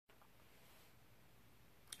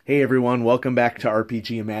Hey everyone, welcome back to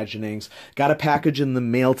RPG Imaginings. Got a package in the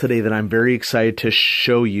mail today that I'm very excited to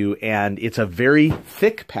show you, and it's a very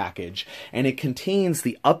thick package, and it contains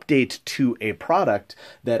the update to a product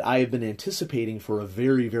that I have been anticipating for a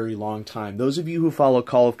very, very long time. Those of you who follow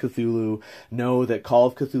Call of Cthulhu know that Call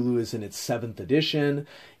of Cthulhu is in its 7th edition.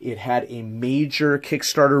 It had a major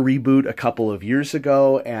Kickstarter reboot a couple of years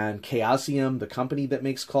ago, and Chaosium, the company that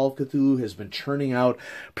makes Call of Cthulhu, has been churning out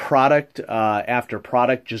product after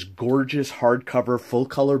product, just gorgeous hardcover,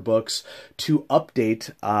 full-color books to update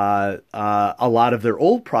a lot of their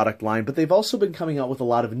old product line, but they've also been coming out with a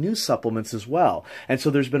lot of new supplements as well. And so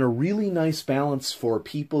there's been a really nice balance for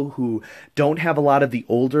people who don't have a lot of the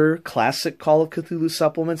older classic Call of Cthulhu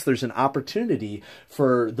supplements. There's an opportunity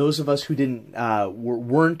for those of us who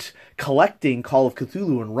weren't collecting Call of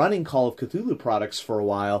Cthulhu and running Call of Cthulhu products for a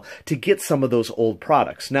while to get some of those old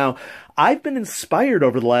products. Now, I've been inspired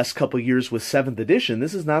over the last couple of years with 7th edition.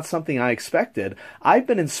 This is not something I expected. I've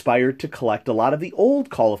been inspired to collect a lot of the old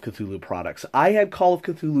Call of Cthulhu products. I had Call of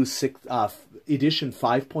Cthulhu edition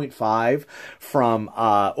 5.5 from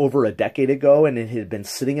over a decade ago, and it had been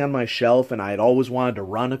sitting on my shelf, and I had always wanted to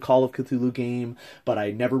run a Call of Cthulhu game, but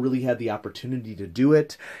I never really had the opportunity to do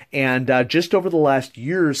it. And just over the last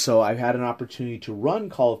year or so, I've had an opportunity to run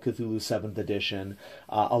Call of Cthulhu 7th edition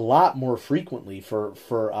a lot more frequently for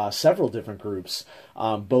several different groups,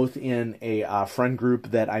 both in a friend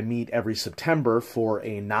group that I meet every September for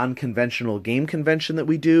a non-conventional game convention that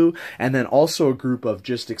we do, and then also a group of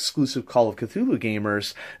just exclusive Call of Cthulhu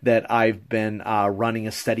gamers that I've been running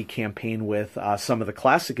a steady campaign with some of the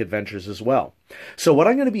classic adventures as well. So what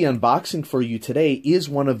I'm going to be unboxing for you today is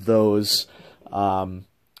one of those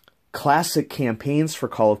classic campaigns for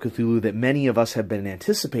Call of Cthulhu that many of us have been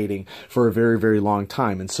anticipating for a very, very long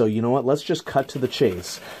time. And so, you know what? Let's just cut to the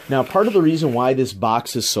chase. Now, part of the reason why this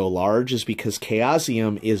box is so large is because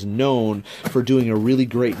Chaosium is known for doing a really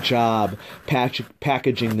great job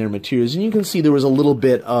packaging their materials. And you can see there was a little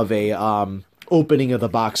bit of a opening of the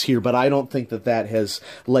box here, but I don't think that that has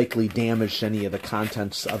likely damaged any of the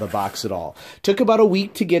contents of the box at all. Took about a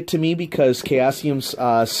week to get to me because Chaosium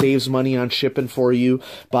saves money on shipping for you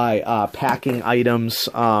by packing items,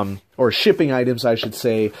 or shipping items, I should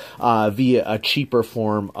say, via a cheaper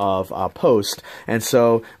form of post. And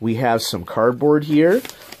so we have some cardboard here.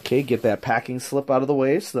 Okay, get that packing slip out of the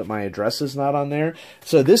way so that my address is not on there.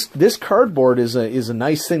 So this cardboard is a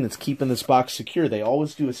nice thing that's keeping this box secure. They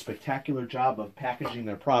always do a spectacular job of packaging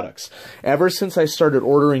their products. Ever since I started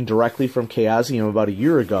ordering directly from Chaosium about a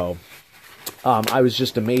year ago, I was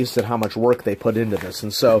just amazed at how much work they put into this.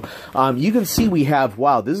 And so you can see we have,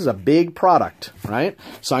 wow, this is a big product, right?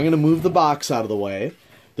 So I'm going to move the box out of the way.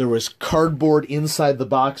 There was cardboard inside the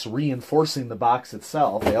box reinforcing the box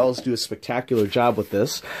itself. They always do a spectacular job with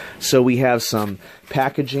this. So we have some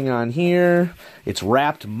packaging on here. It's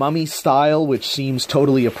wrapped mummy style, which seems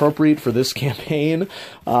totally appropriate for this campaign.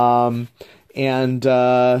 What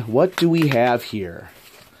do we have here?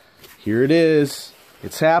 Here it is.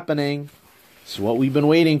 It's happening. It's what we've been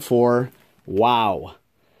waiting for. Wow.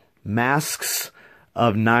 Masks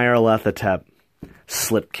of Nyarlathotep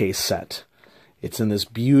slipcase set. It's in this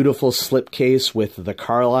beautiful slipcase with the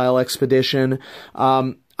Carlisle expedition.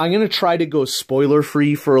 I'm going to try to go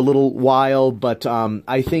spoiler-free for a little while, but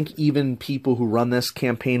I think even people who run this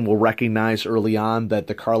campaign will recognize early on that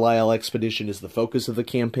the Carlisle expedition is the focus of the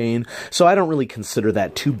campaign. So I don't really consider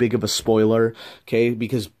that too big of a spoiler, okay?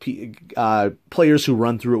 Because players who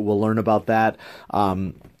run through it will learn about that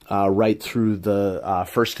right through the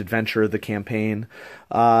first adventure of the campaign.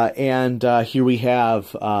 Here we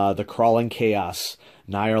have the Crawling Chaos,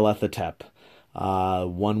 Nyarlathotep,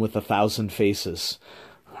 one with 1,000 faces.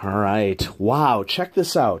 All right. Wow. Check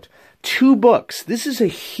this out. 2 books. This is a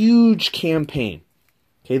huge campaign.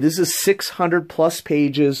 Okay, this is 600 plus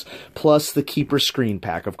pages plus the Keeper screen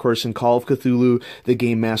pack. Of course, in Call of Cthulhu, the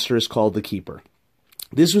Game Master is called the Keeper.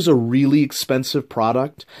 This was a really expensive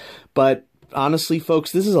product, but honestly,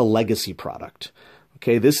 folks, this is a legacy product.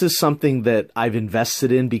 Okay, this is something that I've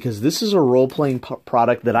invested in because this is a role-playing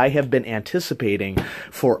product that I have been anticipating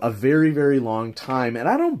for a very, very long time. And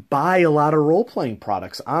I don't buy a lot of role-playing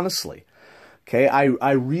products, honestly. Okay,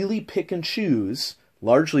 I really pick and choose,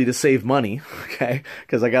 largely to save money, okay,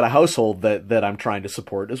 because I got a household that I'm trying to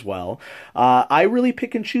support as well. I really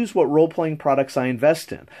pick and choose what role-playing products I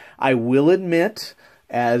invest in. I will admit,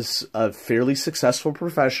 as a fairly successful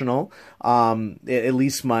professional, at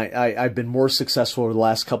least I've been more successful over the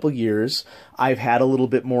last couple of years. I've had a little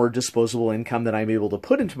bit more disposable income that I'm able to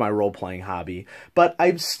put into my role-playing hobby, but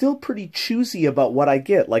I'm still pretty choosy about what I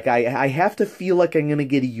get. Like, I have to feel like I'm going to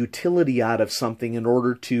get a utility out of something in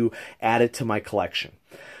order to add it to my collection.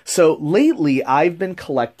 So lately, I've been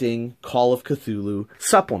collecting Call of Cthulhu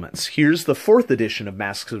supplements. Here's the 4th edition of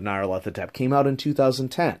Masks of Nyarlathotep. Came out in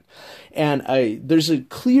 2010. And there's a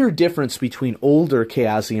clear difference between older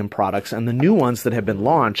Chaosium products and the new ones that have been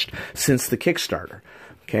launched since the Kickstarter.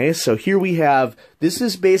 Okay, so here we have, this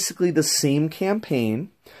is basically the same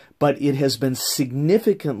campaign, but it has been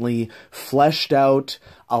significantly fleshed out,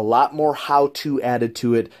 a lot more how-to added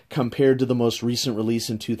to it compared to the most recent release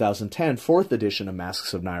in 2010, 4th edition of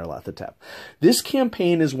Masks of Nyarlathotep. This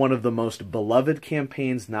campaign is one of the most beloved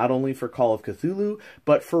campaigns, not only for Call of Cthulhu,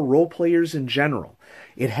 but for role players in general.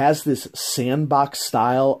 It has this sandbox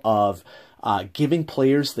style of giving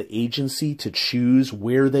players the agency to choose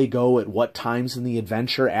where they go at what times in the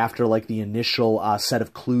adventure after like the initial set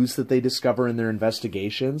of clues that they discover in their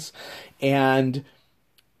investigations. And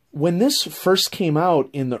when this first came out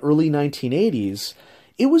in the early 1980s,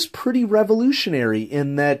 it was pretty revolutionary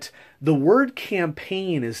in that the word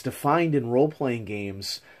campaign is defined in role-playing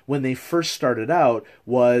games when they first started out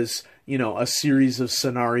was, you know, a series of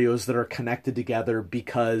scenarios that are connected together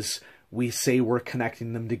because we say we're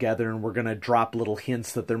connecting them together and we're going to drop little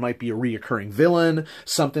hints that there might be a reoccurring villain,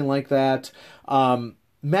 something like that.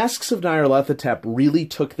 Masks of Nyarlathotep really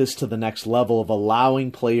took this to the next level of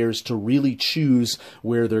allowing players to really choose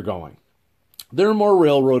where they're going. There are more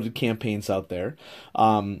railroaded campaigns out there.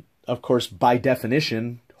 Of course, by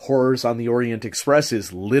definition, Horrors on the Orient Express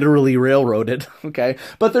is literally railroaded, okay?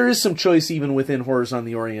 But there is some choice even within Horrors on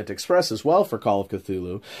the Orient Express as well for Call of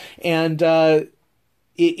Cthulhu. And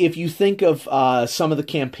if you think of some of the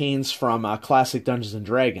campaigns from classic Dungeons &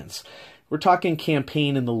 Dragons, we're talking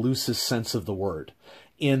campaign in the loosest sense of the word,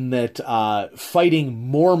 in that fighting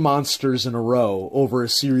more monsters in a row over a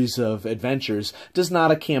series of adventures does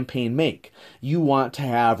not a campaign make. You want to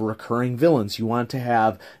have recurring villains. You want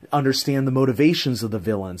to understand the motivations of the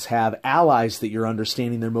villains, have allies that you're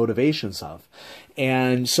understanding their motivations of.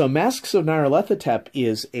 And so Masks of Nyarlathotep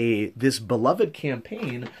is this beloved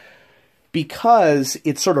campaign because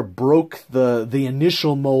it sort of broke the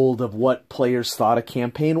initial mold of what players thought a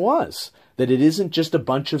campaign was. That it isn't just a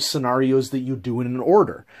bunch of scenarios that you do in an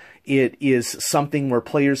order. It is something where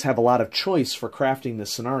players have a lot of choice for crafting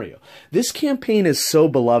this scenario. This campaign is so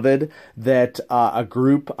beloved that a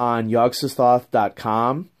group on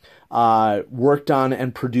Nyarlathotep.com worked on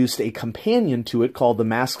and produced a companion to it called the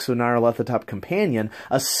Masks of Nyarlathotep Companion,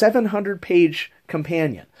 a 700-page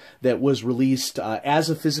companion that was released as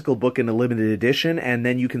a physical book in a limited edition, and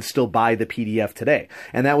then you can still buy the PDF today.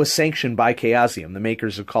 And that was sanctioned by Chaosium, the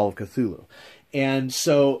makers of Call of Cthulhu. And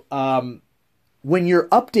so when you're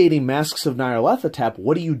updating Masks of Nyarlathotep,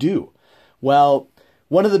 what do? Well,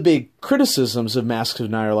 one of the big criticisms of Masks of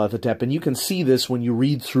Nyarlathotep, and you can see this when you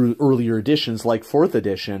read through earlier editions like 4th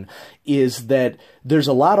edition, is that there's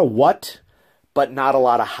a lot of what, but not a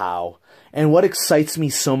lot of how. And what excites me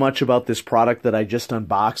so much about this product that I just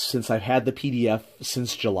unboxed, since I've had the PDF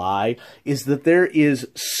since July, is that there is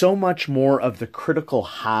so much more of the critical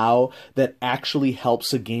how that actually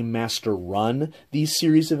helps a game master run these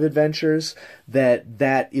series of adventures,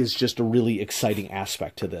 that is just a really exciting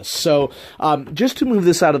aspect to this. So just to move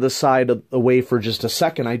this out of the side away for just a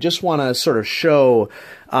second, I just want to sort of show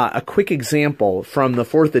a quick example from the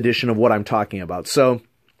 4th edition of what I'm talking about. So,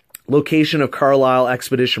 location of Carlisle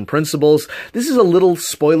Expedition Principles. This is a little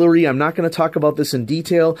spoilery. I'm not going to talk about this in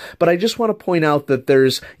detail, but I just want to point out that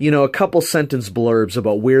there's, a couple sentence blurbs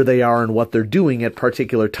about where they are and what they're doing at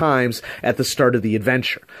particular times at the start of the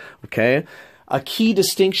adventure. Okay? A key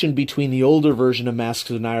distinction between the older version of Masks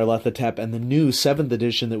of Nyarlathotep and the new 7th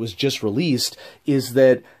edition that was just released is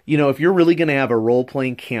that, if you're really going to have a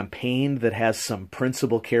role-playing campaign that has some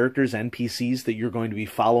principal characters, NPCs, that you're going to be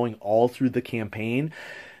following all through the campaign,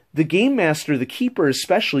 the game master, the keeper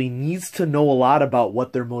especially, needs to know a lot about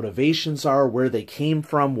what their motivations are, where they came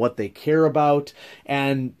from, what they care about,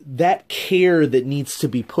 and that care that needs to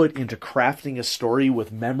be put into crafting a story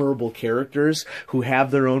with memorable characters who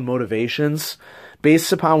have their own motivations.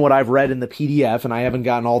 Based upon what I've read in the PDF, and I haven't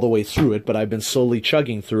gotten all the way through it, but I've been slowly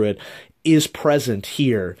chugging through it, is present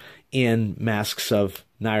here in Masks of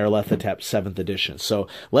Nyarlathotep 7th edition. So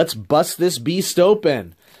let's bust this beast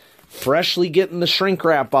open. Freshly getting the shrink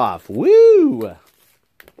wrap off. Woo!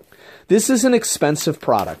 This is an expensive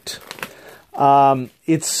product. The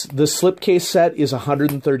Slipcase set is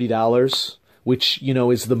 $130, which,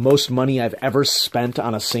 is the most money I've ever spent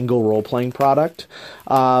on a single role-playing product.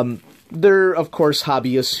 There are, of course,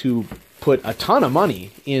 hobbyists who put a ton of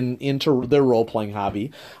money into their role-playing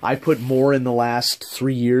hobby. I put more in the last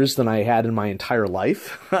 3 years than I had in my entire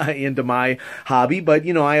life into my hobby, but,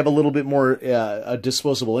 you know, I have a little bit more a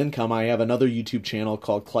disposable income. I have another YouTube channel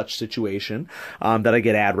called Clutch Situation that I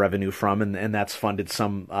get ad revenue from, and that's funded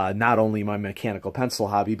some, not only my mechanical pencil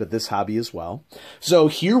hobby, but this hobby as well. So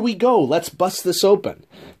here we go. Let's bust this open.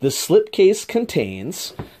 The slipcase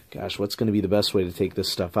contains... Gosh, what's going to be the best way to take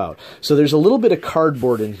this stuff out? So there's a little bit of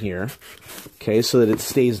cardboard in here, okay, so that it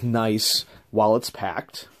stays nice while it's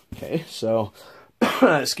packed. Okay, so,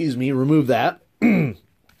 excuse me, remove that.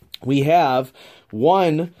 We have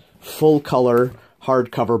one full-color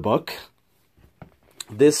hardcover book.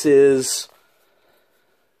 This is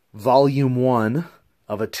volume 1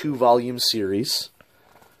 of a 2-volume series.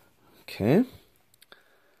 Okay.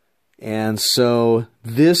 And so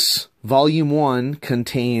this volume 1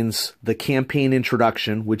 contains the campaign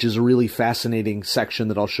introduction, which is a really fascinating section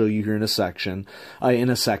that I'll show you here in a second.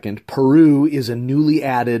 Peru is a newly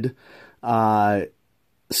added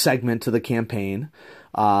segment to the campaign.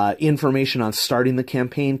 Information on starting the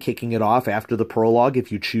campaign, kicking it off after the prologue,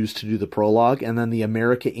 if you choose to do the prologue, and then the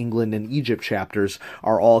America, England, and Egypt chapters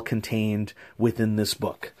are all contained within this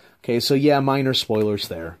book. Okay, so yeah, minor spoilers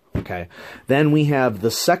there. Okay, then we have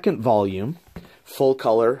the second volume,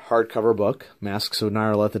 full-color hardcover book, Masks of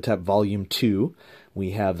Nyarlathotep Volume 2.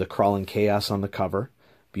 We have the Crawling Chaos on the cover,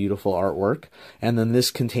 beautiful artwork, and then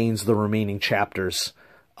this contains the remaining chapters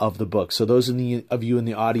of the book. So those of you in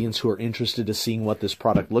the audience who are interested in seeing what this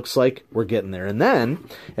product looks like, we're getting there. And then,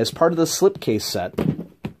 as part of the slipcase set,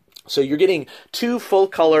 so you're getting 2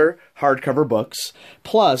 full-color hardcover books,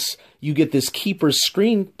 plus you get this Keeper's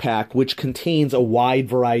Screen Pack, which contains a wide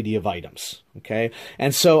variety of items, okay?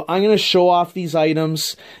 And so I'm going to show off these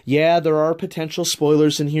items. Yeah, there are potential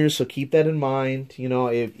spoilers in here, so keep that in mind. You know,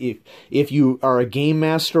 if you are a game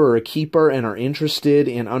master or a keeper and are interested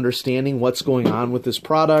in understanding what's going on with this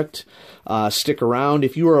product, stick around.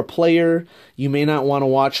 If you are a player, you may not want to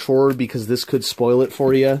watch forward because this could spoil it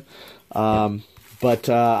for you. But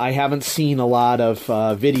I haven't seen a lot of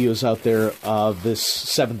videos out there of this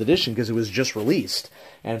 7th edition because it was just released.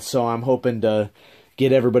 And so I'm hoping to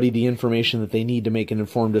get everybody the information that they need to make an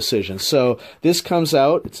informed decision. So this comes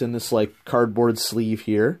out. It's in this like cardboard sleeve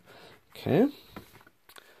here. Okay.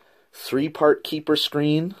 3-part keeper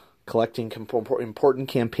screen, collecting important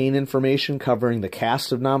campaign information covering the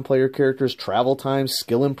cast of non-player characters, travel times,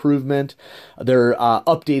 skill improvement, their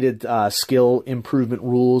updated skill improvement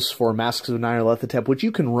rules for Masks of Nyarlathotep, which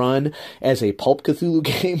you can run as a pulp Cthulhu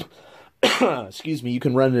game. Excuse me, you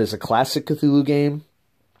can run it as a classic Cthulhu game.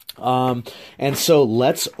 And so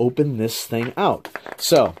let's open this thing out.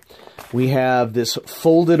 So we have this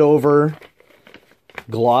folded over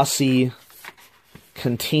glossy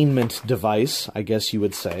containment device, I guess you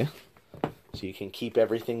would say. So you can keep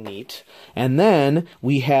everything neat. And then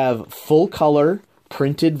we have full-color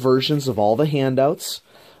printed versions of all the handouts.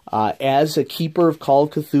 As a keeper of Call of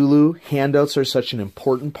Cthulhu, handouts are such an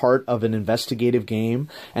important part of an investigative game.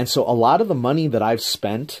 And so a lot of the money that I've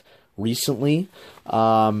spent recently,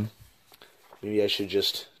 maybe I should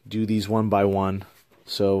just do these one by one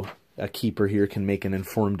so a keeper here can make an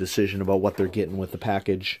informed decision about what they're getting with the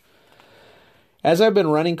package. As I've been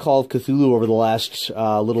running Call of Cthulhu over the last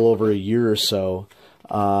little over a year or so,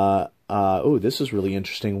 oh, this is really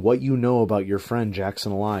interesting. What you know about your friend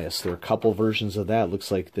Jackson Elias. There are a couple versions of that. Looks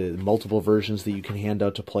like the multiple versions that you can hand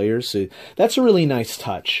out to players. So that's a really nice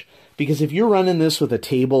touch. Because if you're running this with a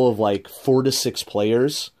table of like 4 to 6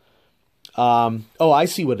 players, oh, I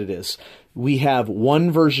see what it is. We have one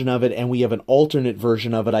version of it and we have an alternate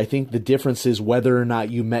version of it. I think the difference is whether or not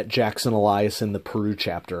you met Jackson Elias in the Peru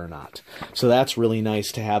chapter or not. So that's really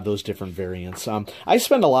nice to have those different variants. I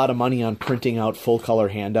spend a lot of money on printing out full-color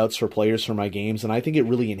handouts for players for my games, and I think it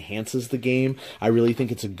really enhances the game. I really think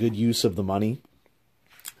it's a good use of the money.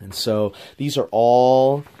 And so these are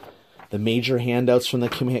all the major handouts from the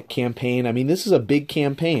campaign. I mean, this is a big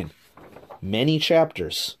campaign. Many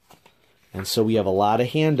chapters. And so we have a lot of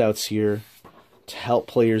handouts here to help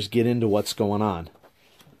players get into what's going on.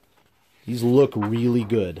 These look really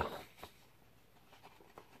good.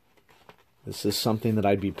 This is something that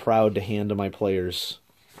I'd be proud to hand to my players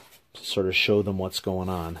to sort of show them what's going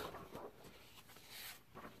on.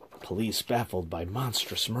 Police baffled by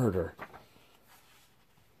monstrous murder.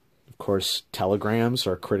 Of course, telegrams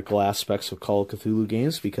are critical aspects of Call of Cthulhu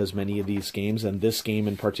games because many of these games, and this game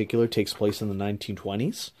in particular, takes place in the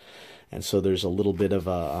 1920s. And so there's a little bit of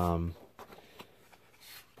a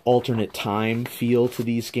alternate time feel to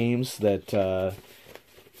these games that,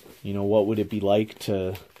 you know, what would it be like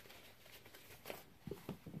to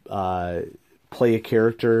play a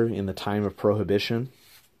character in the time of Prohibition.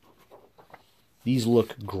 These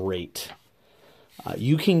look great.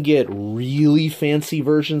 You can get really fancy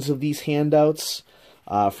versions of these handouts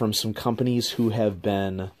from some companies who have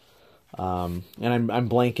been, and I'm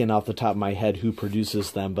blanking off the top of my head who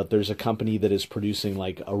produces them, but there's a company that is producing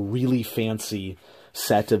like a really fancy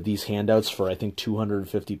set of these handouts for, I think,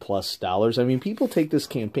 $250+. I mean, people take this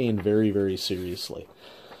campaign very, very seriously.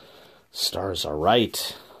 Stars are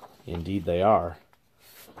right. Indeed they are.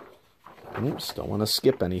 Oops, don't want to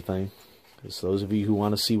skip anything. Because those of you who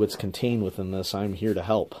want to see what's contained within this, I'm here to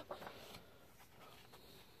help.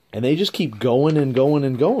 And they just keep going and going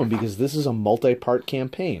and going because this is a multi-part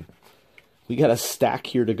campaign. We got a stack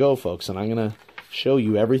here to go, folks, and I'm going to show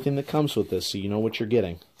you everything that comes with this so you know what you're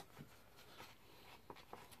getting.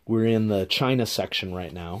 We're in the China section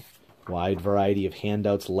right now. Wide variety of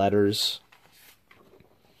handouts, letters.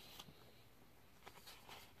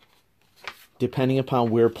 Depending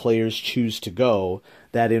upon where players choose to go,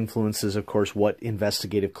 that influences, of course, what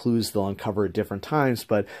investigative clues they'll uncover at different times,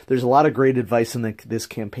 but there's a lot of great advice in this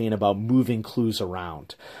campaign about moving clues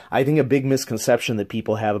around. I think a big misconception that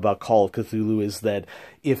people have about Call of Cthulhu is that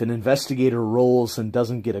if an investigator rolls and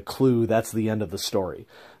doesn't get a clue, that's the end of the story.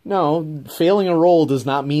 No, failing a roll does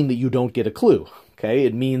not mean that you don't get a clue. Okay,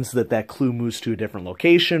 it means that that clue moves to a different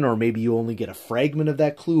location, or maybe you only get a fragment of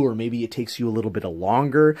that clue, or maybe it takes you a little bit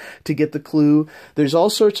longer to get the clue. There's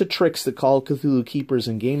all sorts of tricks that Call of Cthulhu keepers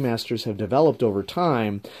and game masters have developed over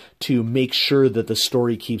time to make sure that the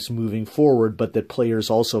story keeps moving forward, but that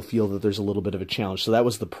players also feel that there's a little bit of a challenge. So that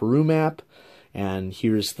was the Peru map, and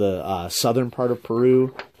here's the southern part of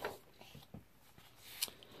Peru.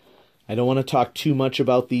 I don't want to talk too much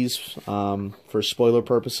about these for spoiler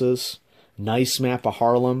purposes. Nice map of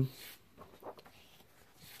Harlem.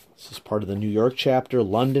 This is part of the New York chapter,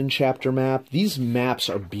 London chapter map. These maps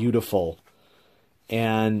are beautiful.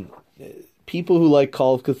 And people who like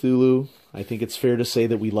Call of Cthulhu, I think it's fair to say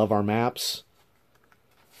that we love our maps.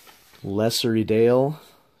 Lessery Dale.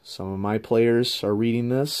 Some of my players are reading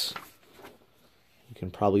this. You can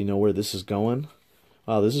probably know where this is going.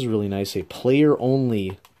 Wow, this is really nice. A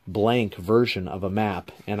player-only blank version of a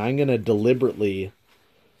map. And I'm going to deliberately...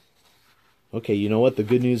 Okay, you know what? The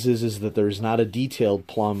good news is that there's not a detailed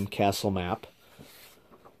Plum Castle map,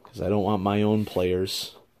 because I don't want my own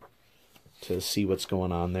players to see what's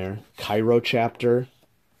going on there. Cairo chapter.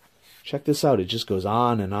 Check this out. It just goes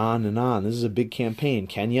on and on and on. This is a big campaign.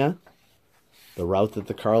 Kenya, the route that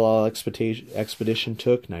the Carlisle expedition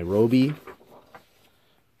took. Nairobi.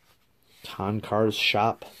 Tonkar's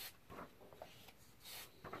shop.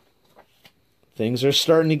 Things are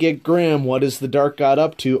starting to get grim. What is the Dark God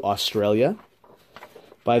up to? Australia.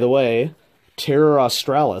 By the way, Terror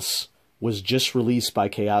Australis was just released by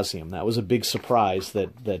Chaosium. That was a big surprise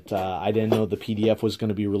that I didn't know the PDF was going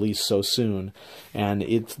to be released so soon. And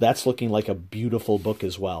that's looking like a beautiful book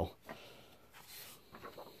as well.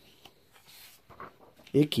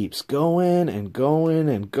 It keeps going and going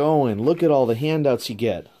and going. Look at all the handouts you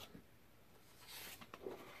get.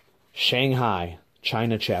 Shanghai,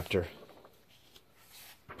 China chapter.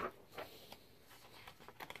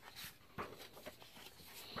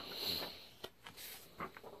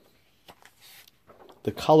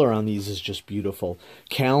 The color on these is just beautiful.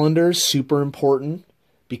 Calendars, super important,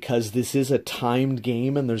 because this is a timed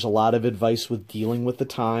game and there's a lot of advice with dealing with the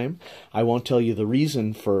time. I won't tell you the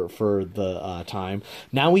reason for the time.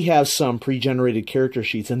 Now we have some pre-generated character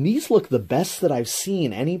sheets, and these look the best that I've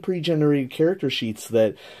seen. Any pre-generated character sheets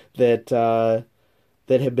that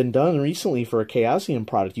have been done recently for a Chaosium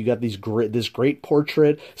product. You got this great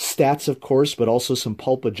portrait, stats of course, but also some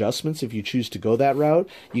pulp adjustments if you choose to go that route.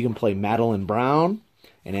 You can play Madeline Brown,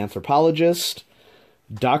 an anthropologist,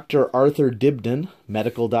 Dr. Arthur Dibdin,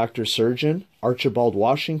 medical doctor surgeon, Archibald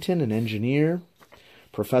Washington, an engineer,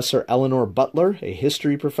 Professor Eleanor Butler, a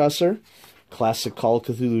history professor, classic Call of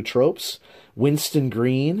Cthulhu tropes, Winston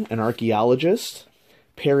Green, an archaeologist,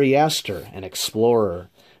 Perry Astor, an explorer,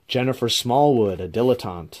 Jennifer Smallwood, a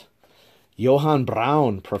dilettante, Johann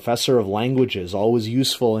Braun, professor of languages, always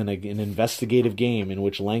useful in an investigative game in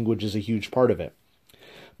which language is a huge part of it,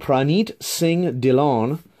 Praneet Singh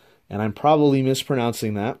Dillon, and I'm probably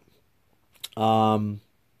mispronouncing that, a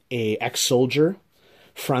ex-soldier,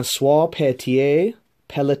 Francois Pelletier,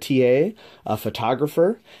 a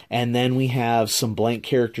photographer, and then we have some blank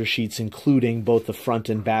character sheets including both the front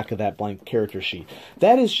and back of that blank character sheet.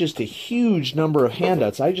 That is just a huge number of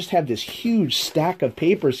handouts. I just have this huge stack of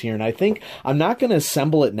papers here, and I think I'm not going to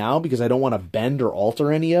assemble it now because I don't want to bend or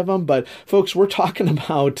alter any of them, but folks, we're talking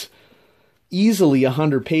about easily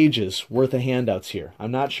 100 pages worth of handouts here.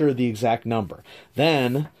 I'm not sure the exact number.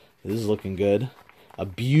 Then This is looking good. A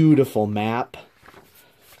beautiful map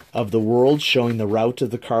of the world showing the route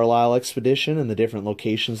of the Carlisle expedition and the different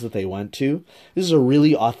locations that they went to. This is a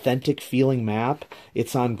really authentic feeling map.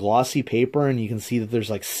 It's on glossy paper, and you can see that there's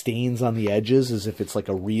like stains on the edges as if it's like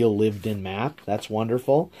a real lived-in map. That's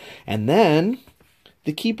wonderful. And then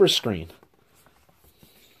the keeper screen.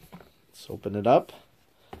 Let's open it up.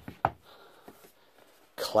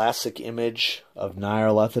 Classic image of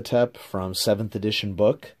Nyarlathotep from 7th edition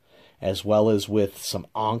book, as well as with some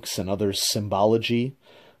ankhs and other symbology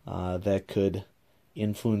that could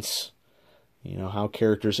influence, how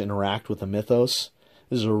characters interact with the mythos.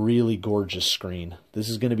 This is a really gorgeous screen. This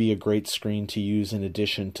is going to be a great screen to use in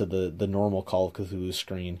addition to the normal Call of Cthulhu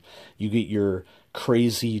screen. You get your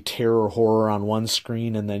crazy terror horror on one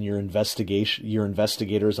screen, and then your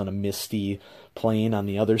investigators on a misty plane on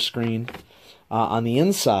the other screen. On the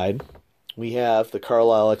inside, we have the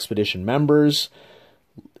Carlisle Expedition members,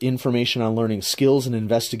 information on learning skills and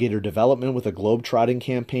investigator development with a globe-trotting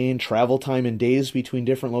campaign, travel time and days between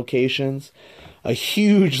different locations, a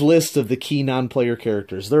huge list of the key non-player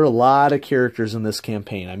characters. There are a lot of characters in this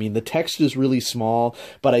campaign. I mean, the text is really small,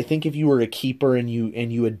 but I think if you were a keeper and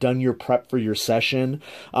you had done your prep for your session,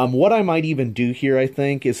 what I might even do here, I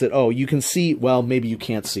think, is that, you can see, well, maybe you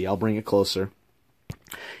can't see. I'll bring it closer.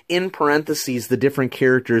 In parentheses, the different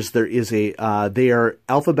characters, there is they are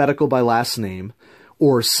alphabetical by last name,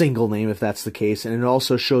 or single name if that's the case, and it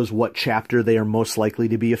also shows what chapter they are most likely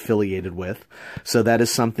to be affiliated with. So that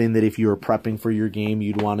is something that if you are prepping for your game,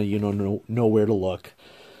 you'd want to know where to look.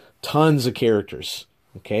 Tons of characters,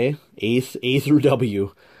 okay? A through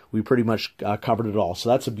W. We pretty much covered it all. So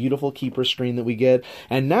that's a beautiful keeper screen that we get.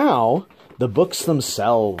 And now, the books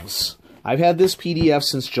themselves. I've had this PDF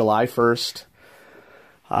since July 1st.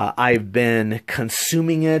 I've been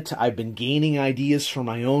consuming it. I've been gaining ideas for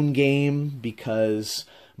my own game because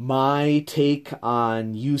my take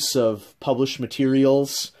on use of published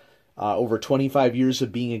materials over 25 years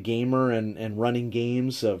of being a gamer and running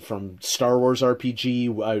games from Star Wars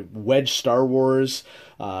RPG, Wedge Star Wars.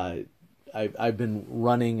 I've been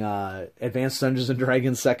running Advanced Dungeons &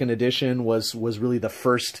 Dragons 2nd Edition was really the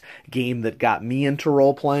first game that got me into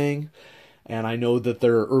role-playing. And I know that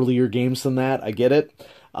there are earlier games than that. I get it.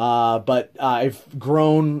 But I've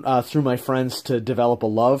grown through my friends to develop a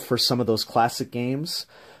love for some of those classic games.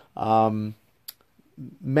 Masks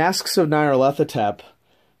of Nyarlathotep,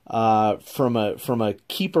 from a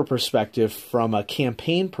keeper perspective, from a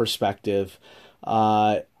campaign perspective,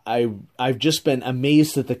 I've just been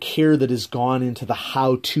amazed at the care that has gone into the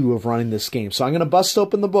how-to of running this game. So I'm going to bust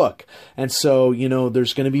open the book. And so,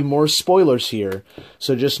 there's going to be more spoilers here.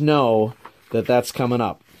 So just know that that's coming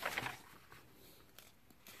up.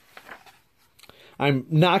 I'm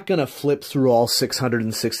not going to flip through all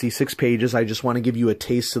 666 pages. I just want to give you a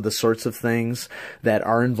taste of the sorts of things that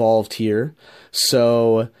are involved here.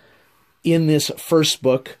 So in this first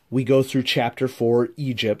book, we go through Chapter 4,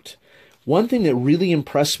 Egypt. One thing that really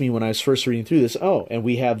impressed me when I was first reading through this, and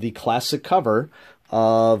we have the classic cover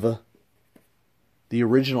of the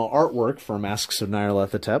original artwork for Masks of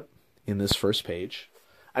Nyarlathotep in this first page.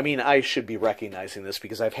 I mean, I should be recognizing this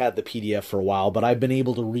because I've had the PDF for a while, but I've been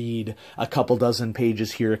able to read a couple dozen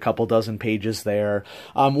pages here, a couple dozen pages there.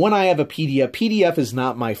 When I have a PDF is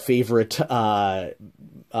not my favorite form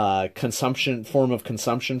of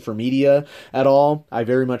consumption for media at all. I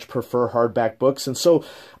very much prefer hardback books. And so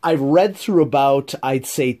I've read through about, I'd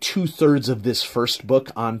say, 2/3 of this first book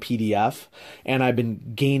on PDF, and I've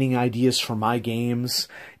been gaining ideas for my games.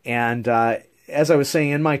 And as I was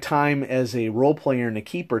saying, in my time as a role player and a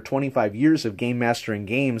keeper, 25 years of game mastering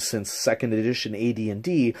games since 2nd edition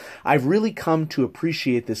AD&D, I've really come to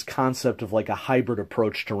appreciate this concept of like a hybrid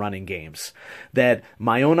approach to running games. That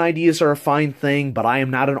my own ideas are a fine thing, but I am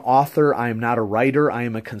not an author, I am not a writer, I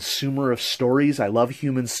am a consumer of stories. I love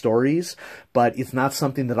human stories, but it's not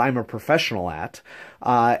something that I'm a professional at.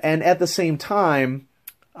 And at the same time,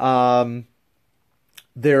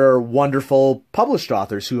 there are wonderful published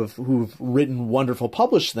authors who've written wonderful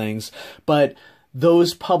published things, but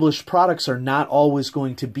those published products are not always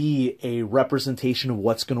going to be a representation of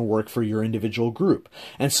what's going to work for your individual group.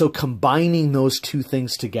 And so combining those two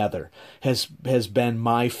things together has been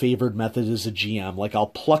my favorite method as a GM. Like, I'll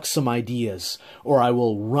pluck some ideas, or I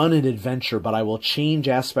will run an adventure, but I will change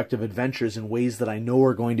aspect of adventures in ways that I know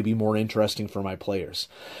are going to be more interesting for my players.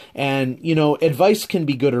 And, advice can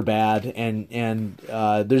be good or bad, and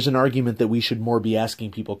there's an argument that we should more be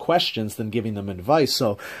asking people questions than giving them advice.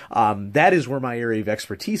 So that is where my area of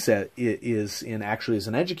expertise is in actually as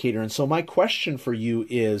an educator. And so my question for you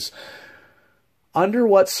is, under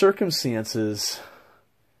what circumstances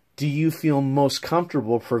do you feel most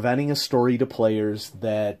comfortable presenting a story to players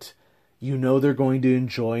that you know they're going to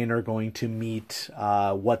enjoy and are going to meet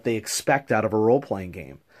what they expect out of a role-playing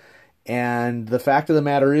game? And the fact of the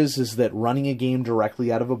matter is that running a game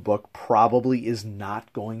directly out of a book probably is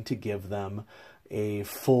not going to give them a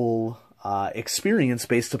full experience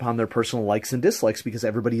based upon their personal likes and dislikes, because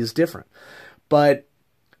everybody is different. But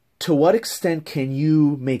to what extent can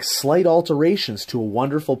you make slight alterations to a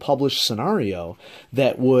wonderful published scenario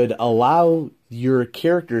that would allow your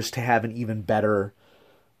characters to have an even better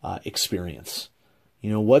experience?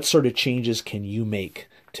 You know, what sort of changes can you make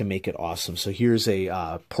to make it awesome? So here's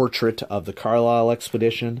a portrait of the Carlisle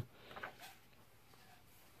expedition,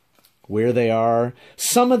 where they are.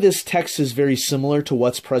 Some of this text is very similar to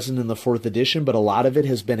what's present in the 4th edition, but a lot of it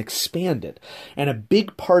has been expanded. And a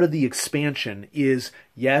big part of the expansion is,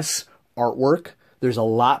 yes, artwork. There's a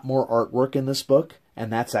lot more artwork in this book,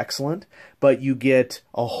 and that's excellent. But you get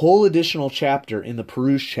a whole additional chapter in the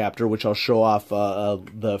Peruse chapter, which I'll show off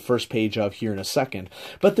the first page of here in a second.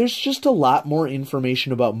 But there's just a lot more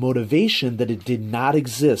information about motivation that it did not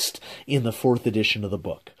exist in the 4th edition of the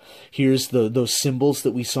book. Here's those symbols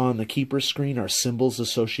that we saw on the Keeper screen are symbols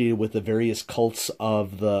associated with the various cults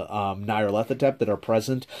of the Nyarlathotep that are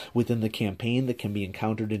present within the campaign that can be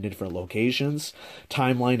encountered in different locations.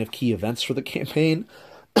 Timeline of key events for the campaign.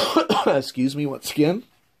 Excuse me, once again.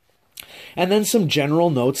 And then some general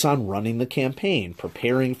notes on running the campaign,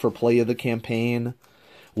 preparing for play of the campaign.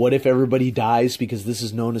 What if everybody dies, because this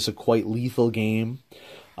is known as a quite lethal game.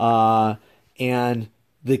 And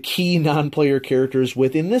the key non-player characters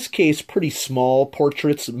with, in this case, pretty small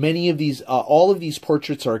portraits. Many of these, all of these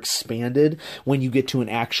portraits are expanded when you get to an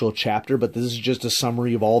actual chapter, but this is just a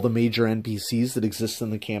summary of all the major NPCs that exist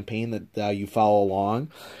in the campaign that you follow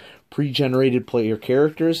along. Pre-generated player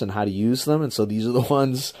characters and how to use them. And so these are the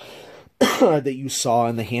ones that you saw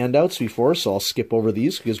in the handouts before, so I'll skip over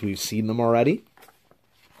these because we've seen them already.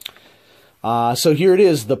 So here it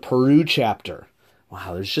is, the Peru chapter.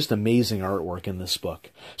 Wow, there's just amazing artwork in this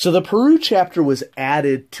book. So the Peru chapter was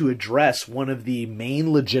added to address one of the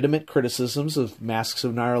main legitimate criticisms of Masks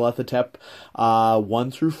of Nyarlathotep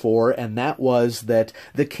 1 through 4, and that was that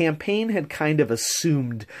the campaign had kind of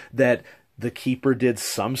assumed that the Keeper did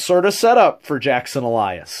some sort of setup for Jackson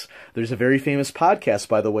Elias. There's a very famous podcast,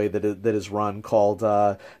 by the way, that is run called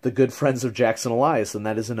The Good Friends of Jackson Elias, and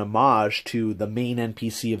that is an homage to the main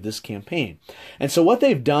NPC of this campaign. And so what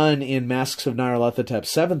they've done in Masks of Nyarlathotep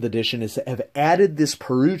 7th edition is have added this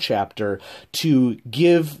Peru chapter to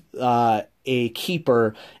give a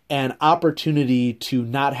Keeper an opportunity to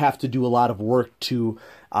not have to do a lot of work to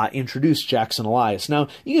introduce Jackson Elias. Now,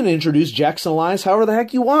 you can introduce Jackson Elias however the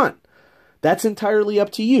heck you want. That's entirely up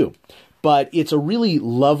to you. But it's a really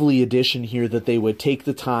lovely addition here that they would take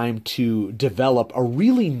the time to develop a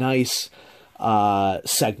really nice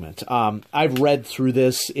segment. I've read through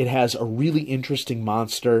this. It has a really interesting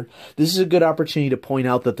monster. This is a good opportunity to point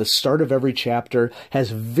out that the start of every chapter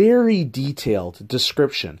has very detailed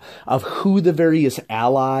description of who the various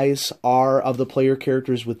allies are of the player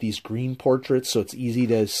characters with these green portraits, so it's easy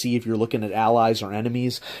to see if you're looking at allies or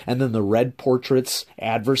enemies, and then the red portraits,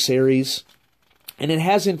 adversaries. And it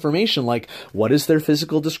has information like, what is their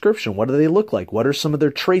physical description? What do they look like? What are some of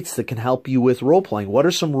their traits that can help you with role-playing? What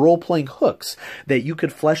are some role-playing hooks that you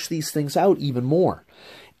could flesh these things out even more?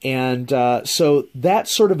 And so that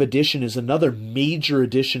sort of addition is another major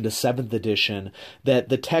addition to 7th edition, that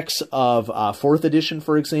the text of 4th edition,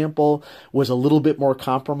 for example, was a little bit more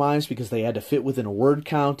compromised because they had to fit within a word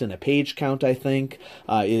count and a page count, I think,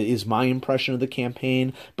 is my impression of the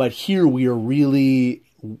campaign. But here we are really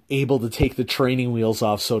able to take the training wheels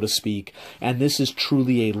off, so to speak, and this is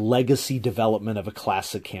truly a legacy development of a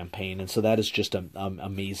classic campaign, and so that is just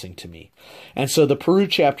amazing to me. And so the Peru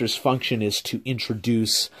chapter's function is to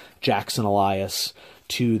introduce Jackson Elias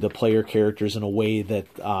to the player characters in a way that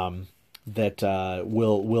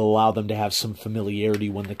will allow them to have some familiarity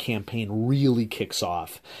when the campaign really kicks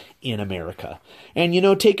off in America. And, you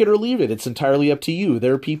know, take it or leave it. It's entirely up to you.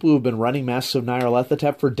 There are people who have been running Masks of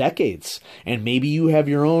Nyarlathotep for decades, and maybe you have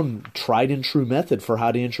your own tried and true method for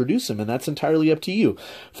how to introduce them, and that's entirely up to you.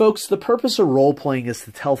 Folks, the purpose of role-playing is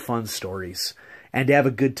to tell fun stories and to have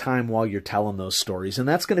a good time while you're telling those stories, and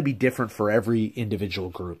that's going to be different for every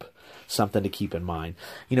individual group. Something to keep in mind.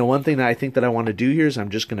 You know, one thing that I think that I want to do here is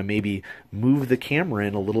I'm just going to maybe move the camera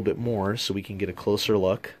in a little bit more so we can get a closer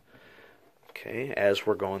look. Okay, as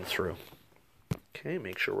we're going through. Okay,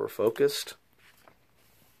 make sure we're focused.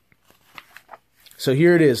 So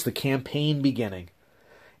here it is, the campaign beginning.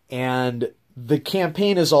 And the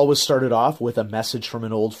campaign has always started off with a message from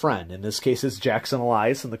an old friend. In this case, it's Jackson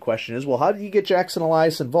Elias, and the question is, well, how did you get Jackson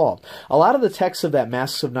Elias involved? A lot of the text of that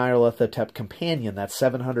Masks of Nyarlathotep companion, that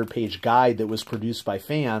 700-page guide that was produced by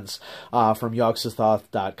fans from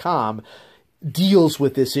Yogg-Sothoth.com, deals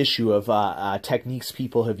with this issue of techniques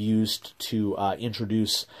people have used to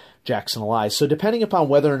introduce Jackson Elias. So depending upon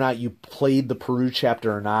whether or not you played the Peru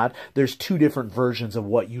chapter or not, there's two different versions of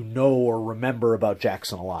what you know or remember about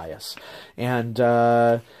Jackson Elias. And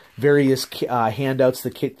various handouts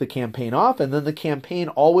that kick the campaign off, and then the campaign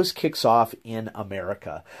always kicks off in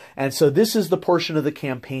America. And so this is the portion of the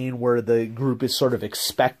campaign where the group is sort of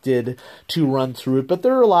expected to run through it, but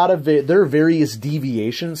there are there are various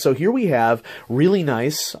deviations. So here we have really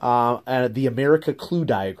nice the America clue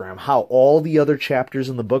diagram, how all the other chapters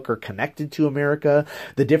in the book are connected to America,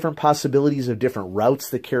 the different possibilities of different routes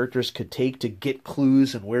the characters could take to get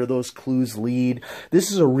clues and where those clues lead.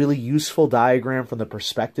 This is a really useful diagram from the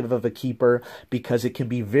perspective of a keeper, because it can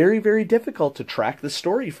be very, very difficult to track the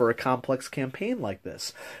story for a complex campaign like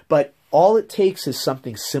this. But all it takes is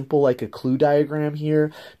something simple like a clue diagram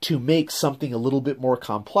here to make something a little bit more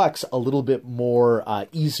complex, a little bit more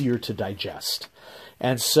easier to digest.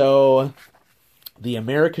 And so the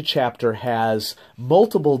America chapter has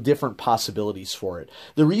multiple different possibilities for it.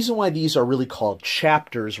 The reason why these are really called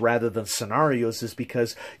chapters rather than scenarios is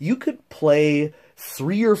because you could play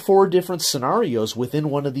 3 or 4 different scenarios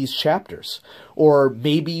within one of these chapters. Or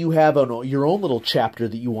maybe you have your own little chapter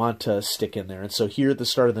that you want to stick in there. And so here at the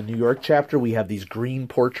start of the New York chapter, we have these green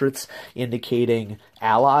portraits indicating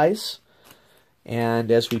allies.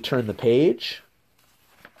 And as we turn the page,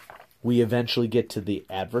 we eventually get to the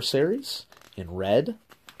adversaries in red.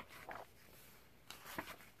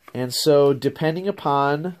 And so depending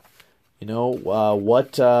upon,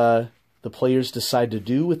 what the players decide to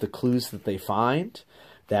do with the clues that they find,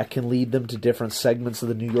 that can lead them to different segments of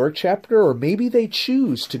the New York chapter, or maybe they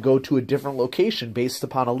choose to go to a different location based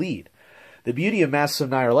upon a lead. The beauty of Masks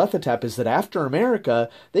of Nyarlathotep is that after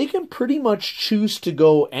America, they can pretty much choose to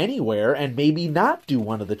go anywhere and maybe not do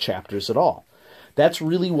one of the chapters at all. That's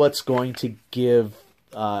really what's going to give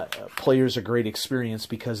players a great experience,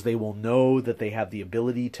 because they will know that they have the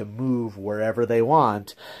ability to move wherever they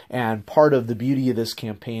want. And part of the beauty of this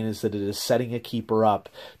campaign is that it is setting a keeper up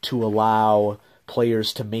to allow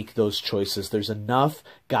players to make those choices. There's enough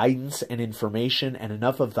guidance and information and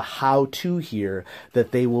enough of the how-to here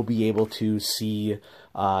that they will be able to see,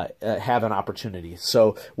 have an opportunity.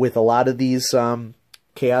 So with a lot of these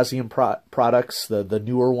Chaosium products, the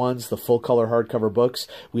newer ones, the full-color hardcover books,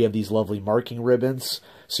 we have these lovely marking ribbons,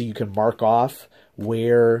 so you can mark off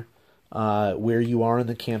where you are in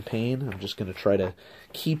the campaign. I'm just going to try to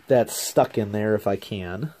keep that stuck in there if I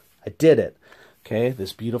can. I did it. Okay,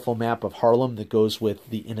 this beautiful map of Harlem that goes with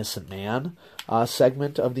the Innocent Man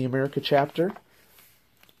segment of the America chapter.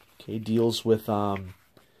 Okay, deals with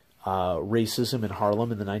racism in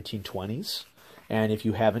Harlem in the 1920s. And if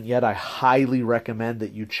you haven't yet, I highly recommend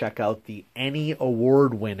that you check out the Emmy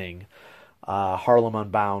award-winning Harlem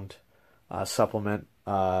Unbound supplement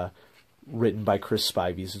written by Chris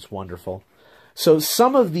Spivey's. It's wonderful. So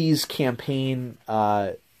some of these campaign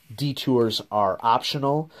detours are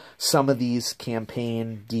optional. Some of these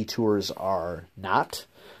campaign detours are not.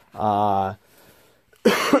 Some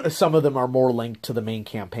of them are more linked to the main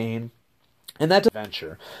campaign. And that's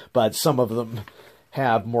adventure. But some of them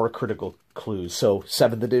have more critical clues. So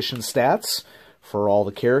 7th edition stats for all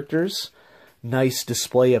the characters. Nice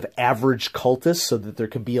display of average cultists so that there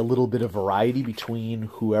can be a little bit of variety between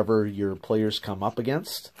whoever your players come up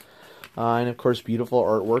against. And of course, beautiful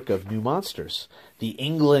artwork of new monsters. The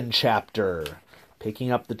England chapter,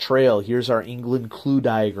 picking up the trail. Here's our England clue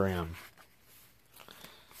diagram.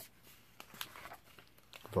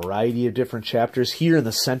 Variety of different chapters. Here in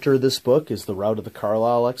the center of this book is the route of the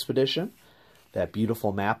Carlisle expedition. That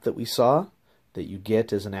beautiful map that we saw, that you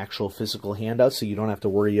get as an actual physical handout, so you don't have to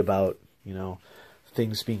worry about,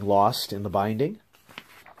 things being lost in the binding.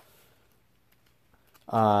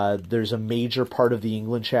 There's a major part of the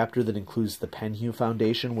England chapter that includes the Penhew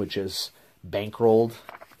Foundation, which has bankrolled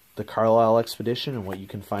the Carlisle expedition and what you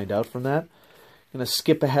can find out from that. I'm going to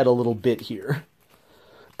skip ahead a little bit here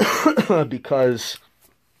because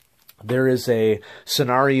there is a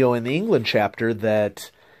scenario in the England chapter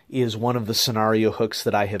that is one of the scenario hooks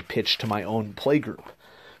that I have pitched to my own playgroup.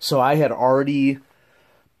 So I had already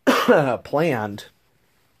planned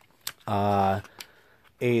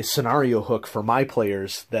a scenario hook for my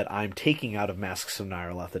players that I'm taking out of Masks of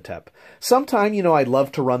Nyarlathotep. Sometime, I'd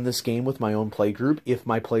love to run this game with my own play group if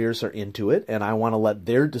my players are into it and I want to let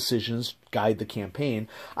their decisions guide the campaign.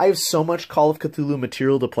 I have so much Call of Cthulhu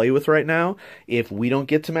material to play with right now. If we don't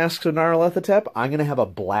get to Masks of Nyarlathotep, I'm going to have a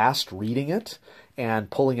blast reading it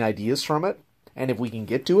and pulling ideas from it. And if we can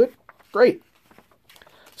get to it, great.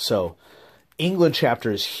 So, England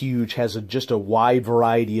chapter is huge, has just a wide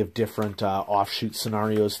variety of different offshoot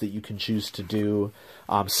scenarios that you can choose to do.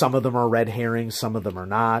 Some of them are red herrings, some of them are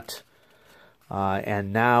not.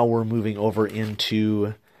 And now we're moving over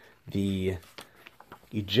into the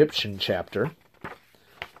Egyptian chapter.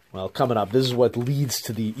 Well, coming up, this is what leads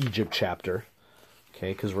to the Egypt chapter.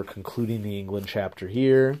 Okay, because we're concluding the England chapter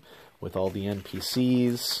here with all the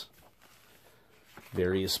NPCs,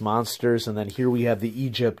 various monsters, and then here we have the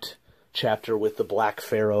Egypt chapter with the Black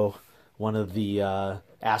Pharaoh, one of the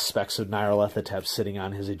aspects of Nyarlathotep sitting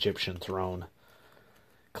on his Egyptian throne.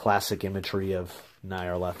 Classic imagery of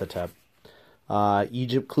Nyarlathotep.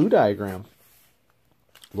 Egypt clue diagram.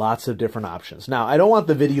 Lots of different options. Now, I don't want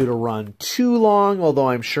the video to run too long, although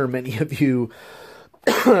I'm sure many of you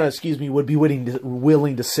excuse me, would be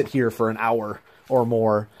willing to sit here for an hour or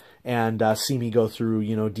more and see me go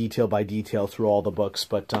through, detail by detail through all the books,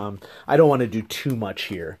 but I don't want to do too much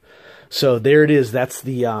here. So there it is. That's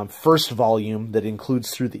the first volume that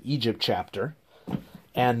includes through the Egypt chapter.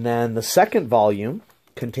 And then the second volume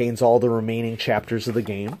contains all the remaining chapters of the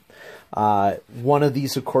game. One of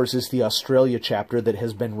these, of course, is the Australia chapter that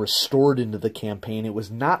has been restored into the campaign. It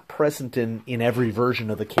was not present in every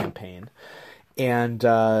version of the campaign. And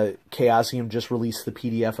Chaosium just released the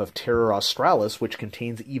PDF of Terror Australis, which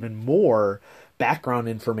contains even more background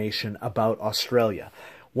information about Australia.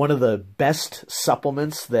 One of the best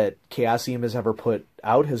supplements that Chaosium has ever put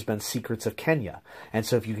out has been Secrets of Kenya. And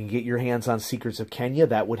so if you can get your hands on Secrets of Kenya,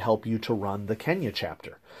 that would help you to run the Kenya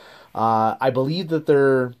chapter. I believe that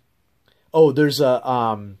there's a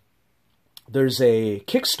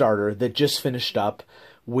Kickstarter that just finished up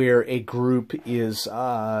where a group is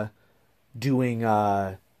doing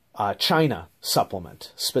a China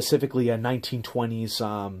supplement, specifically a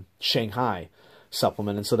 1920s Shanghai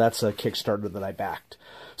supplement, and so that's a Kickstarter that I backed.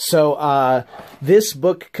 So this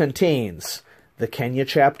book contains the Kenya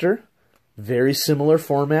chapter, very similar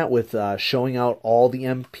format with showing out all the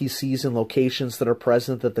NPCs and locations that are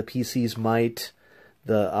present that the PCs might,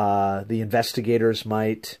 the investigators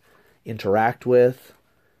might interact with.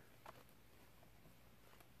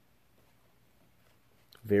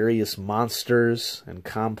 Various monsters and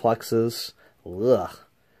complexes. Ugh,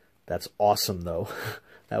 that's awesome though.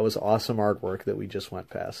 That was awesome artwork that we just went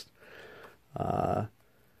past. The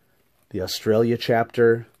Australia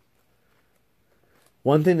chapter.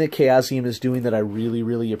 One thing that Chaosium is doing that I really,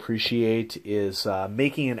 really appreciate is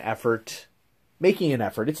making an effort.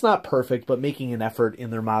 It's not perfect, but making an effort in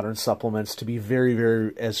their modern supplements to be very,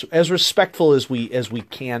 very as respectful as we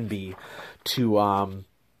can be to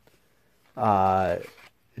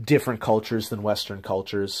different cultures than Western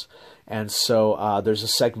cultures. And so there's a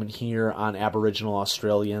segment here on Aboriginal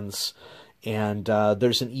Australians, and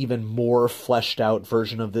there's an even more fleshed out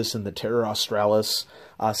version of this in the Terror Australis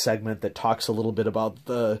segment that talks a little bit about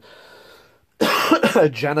the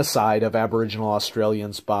genocide of Aboriginal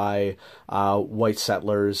Australians by white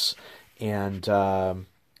settlers, and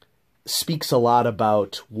speaks a lot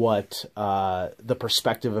about what the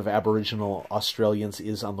perspective of Aboriginal Australians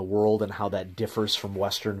is on the world and how that differs from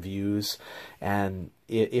Western views. And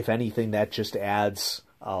if anything, that just adds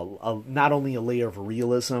not only a layer of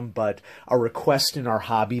realism, but a request in our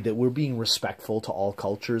hobby that we're being respectful to all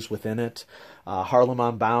cultures within it. Harlem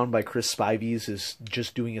Unbound by Chris Spivey's is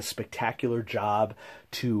just doing a spectacular job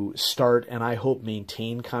to start and I hope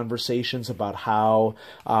maintain conversations about how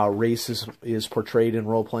race is portrayed in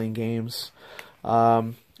role-playing games.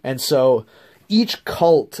 And so each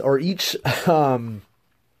cult or each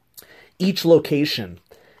location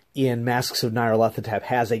in Masks of Nyarlathotep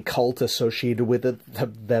has a cult associated with it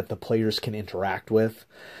that the players can interact with.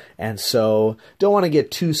 And so don't want to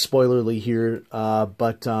get too spoilerly here,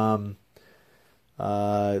 but the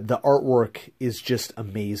artwork is just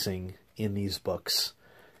amazing in these books.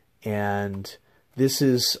 And this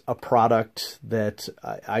is a product that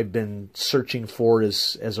I've been searching for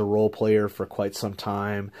as a role player for quite some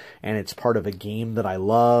time, and it's part of a game that I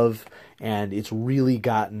love, and it's really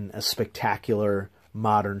gotten a spectacular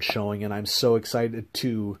modern showing, and I'm so excited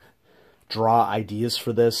to draw ideas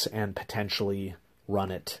for this and potentially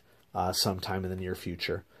run it sometime in the near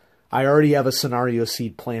future. I already have a scenario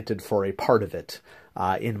seed planted for a part of it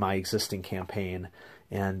in my existing campaign,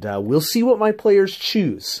 and we'll see what my players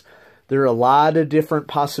choose. there are a lot of different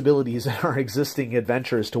possibilities in our existing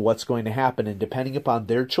adventure as to what's going to happen, and depending upon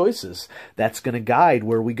their choices, that's going to guide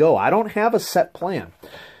where we go. I don't have a set plan.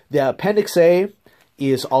 The Appendix A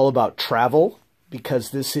is all about travel,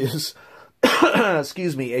 because this is,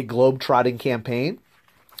 excuse me, a globe-trotting campaign.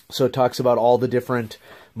 So it talks about all the different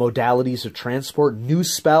modalities of transport, new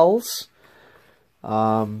spells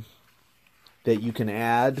that you can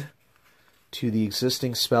add to the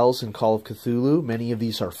existing spells in Call of Cthulhu. Many of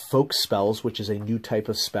these are folk spells, which is a new type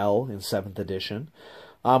of spell in 7th edition.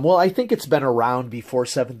 Well, I think it's been around before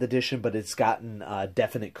 7th edition, but it's gotten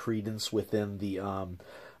definite credence within the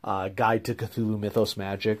Guide to Cthulhu Mythos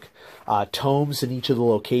Magic. Tomes in each of the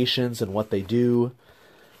locations and what they do.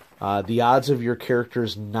 The odds of your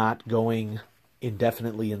characters not going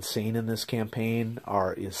indefinitely insane in this campaign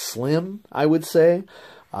is slim, I would say.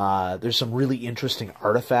 There's some really interesting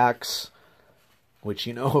artifacts, which,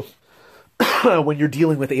 you know, when you're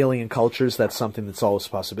dealing with alien cultures, that's something that's always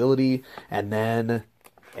a possibility. And then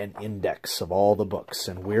an index of all the books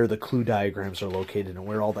and where the clue diagrams are located and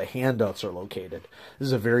where all the handouts are located. This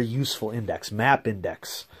is a very useful index, map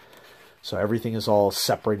index. So everything is all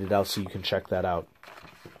separated out so you can check that out.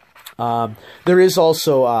 There is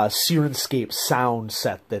also a Sirenscape sound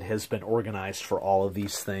set that has been organized for all of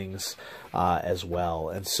these things as well.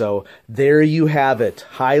 And so there you have it.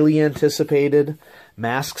 Highly anticipated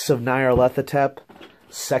Masks of Nyarlathotep,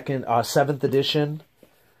 7th edition,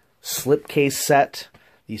 slipcase set.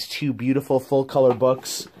 These two beautiful full-color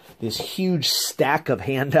books. This huge stack of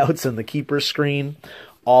handouts in the keeper screen.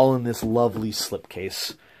 All in this lovely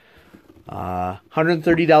slipcase.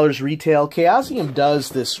 $130 retail. Chaosium does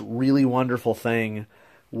this really wonderful thing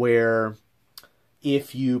where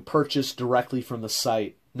if you purchase directly from the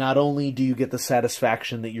site, not only do you get the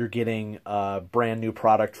satisfaction that you're getting a brand new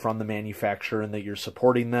product from the manufacturer and that you're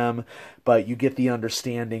supporting them, but you get the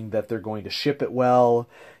understanding that they're going to ship it well.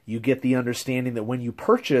 You get the understanding that when you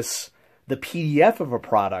purchase the PDF of a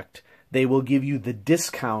product, they will give you the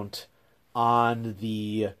discount on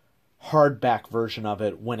the hardback version of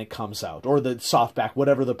it when it comes out, or the softback,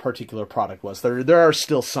 whatever the particular product was. There are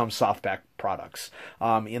still some softback products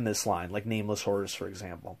in this line, like Nameless Horrors, for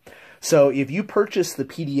example. So if you purchase the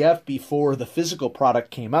PDF before the physical product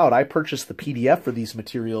came out, I purchased the PDF for these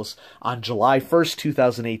materials on July 1st,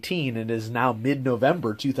 2018, and it is now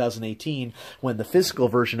mid-November 2018 when the physical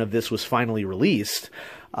version of this was finally released.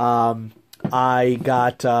 I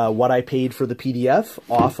got what I paid for the PDF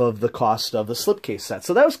off of the cost of the slipcase set.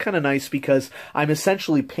 So that was kind of nice because I'm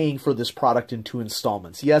essentially paying for this product in 2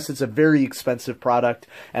 installments. Yes, it's a very expensive product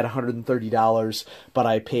at $130, but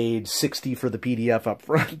I paid $60 for the PDF up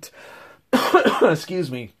front. Excuse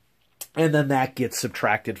me. And then that gets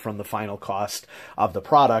subtracted from the final cost of the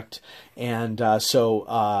product. And so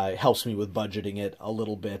it helps me with budgeting it a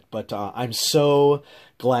little bit. But I'm so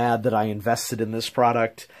glad that I invested in this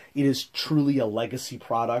product. It is truly a legacy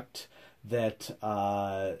product that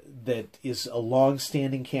is a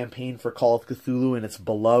long-standing campaign for Call of Cthulhu, and it's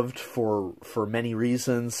beloved for many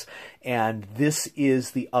reasons. And this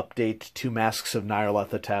is the update to Masks of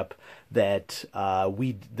Nyarlathotep that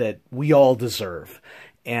we all deserve.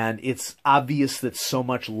 And it's obvious that so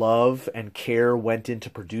much love and care went into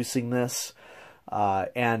producing this.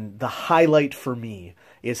 And the highlight for me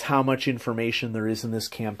is how much information there is in this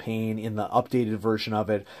campaign, in the updated version of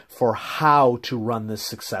it, for how to run this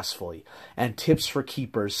successfully, and tips for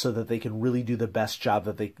keepers so that they can really do the best job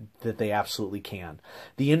that they absolutely can.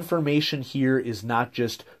 The information here is not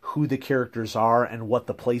just who the characters are and what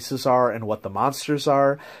the places are and what the monsters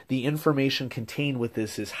are. The information contained with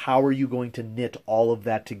this is how are you going to knit all of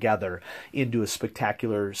that together into a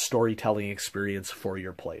spectacular storytelling experience for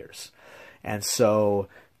your players. And so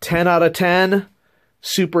 10 out of 10.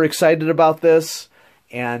 Super excited about this,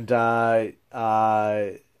 and I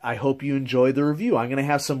hope you enjoy the review. I'm going to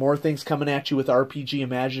have some more things coming at you with RPG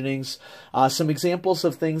Imaginings. Some examples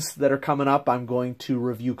of things that are coming up. I'm going to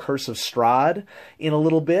review Curse of Strahd in a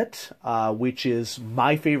little bit, which is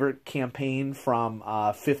my favorite campaign from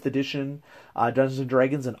 5th edition Dungeons &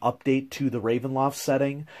 Dragons, an update to the Ravenloft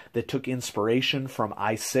setting that took inspiration from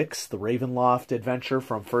I6, the Ravenloft adventure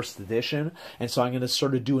from 1st edition. And so I'm going to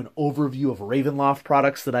sort of do an overview of Ravenloft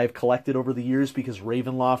products that I've collected over the years, because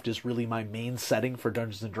Ravenloft is really my main setting for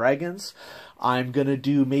Dungeons & Dragons. I'm going to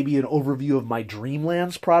do maybe an overview of my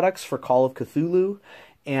Dreamlands products for Call of Cthulhu.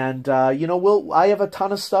 And, you know, I have a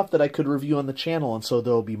ton of stuff that I could review on the channel, and so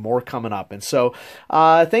there'll be more coming up. And so,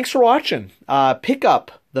 thanks for watching. Pick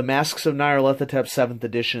up the Masks of Nyarlathotep 7th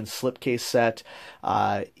edition slipcase set.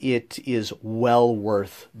 It is well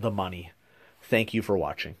worth the money. Thank you for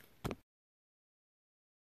watching.